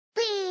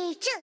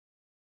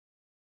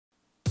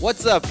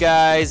What's up,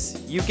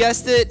 guys? You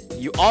guessed it,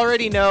 you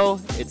already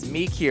know, it's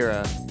me,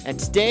 Kira, and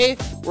today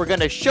we're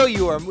gonna show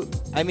you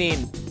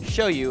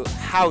show you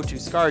how to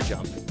scar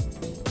jump.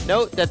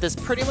 Note that this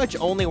pretty much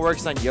only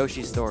works on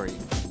Yoshi's story.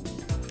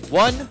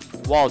 1.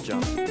 Wall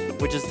jump,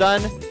 which is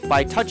done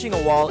by touching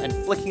a wall and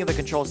flicking the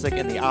control stick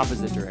in the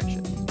opposite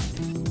direction.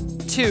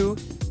 2.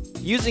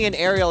 Using an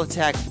aerial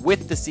attack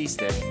with the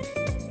C-stick.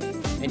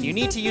 And you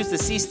need to use the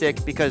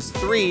C-stick because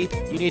 3.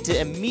 You need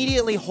to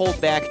immediately hold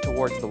back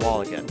towards the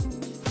wall again.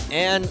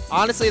 And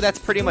honestly, that's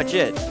pretty much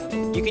it.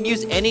 You can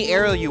use any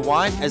aerial you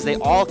want as they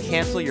all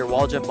cancel your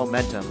wall jump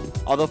momentum,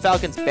 although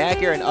Falcon's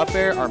back air and up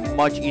air are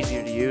much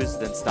easier to use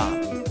than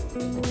stomp.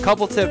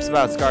 Couple tips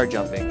about scar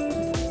jumping.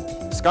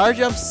 Scar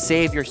jumps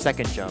save your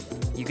second jump.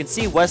 You can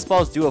see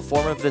Westballs do a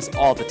form of this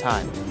all the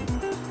time.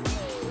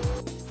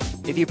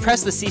 If you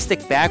press the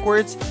C-stick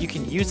backwards, you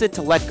can use it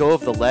to let go of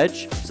the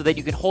ledge so that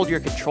you can hold your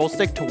control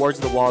stick towards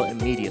the wall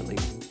immediately.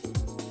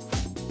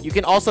 You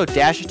can also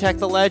dash attack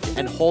the ledge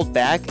and hold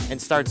back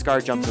and start scar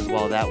jumps as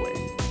well that way.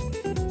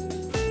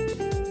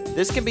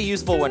 This can be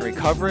useful when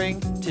recovering,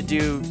 to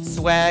do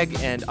swag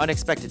and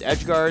unexpected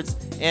edge guards,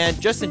 and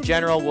just in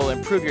general will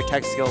improve your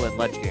tech skill in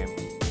ledge game.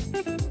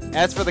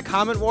 As for the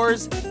comment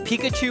wars,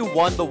 Pikachu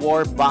won the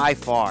war by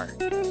far.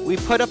 We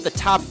put up the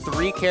top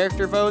 3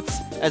 character votes,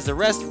 as the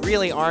rest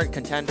really aren't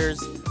contenders,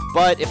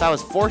 but if I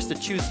was forced to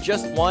choose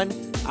just one,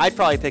 I'd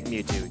probably pick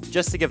Mewtwo,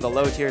 just to give the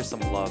low tier some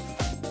love.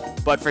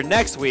 But for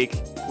next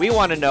week, we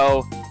want to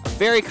know a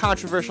very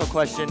controversial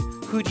question: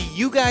 who do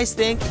you guys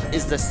think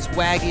is the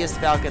swaggiest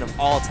Falcon of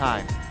all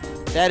time?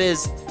 That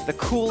is the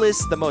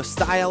coolest, the most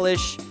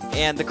stylish,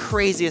 and the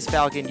craziest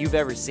Falcon you've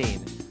ever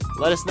seen.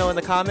 Let us know in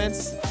the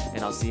comments,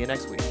 and I'll see you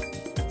next week.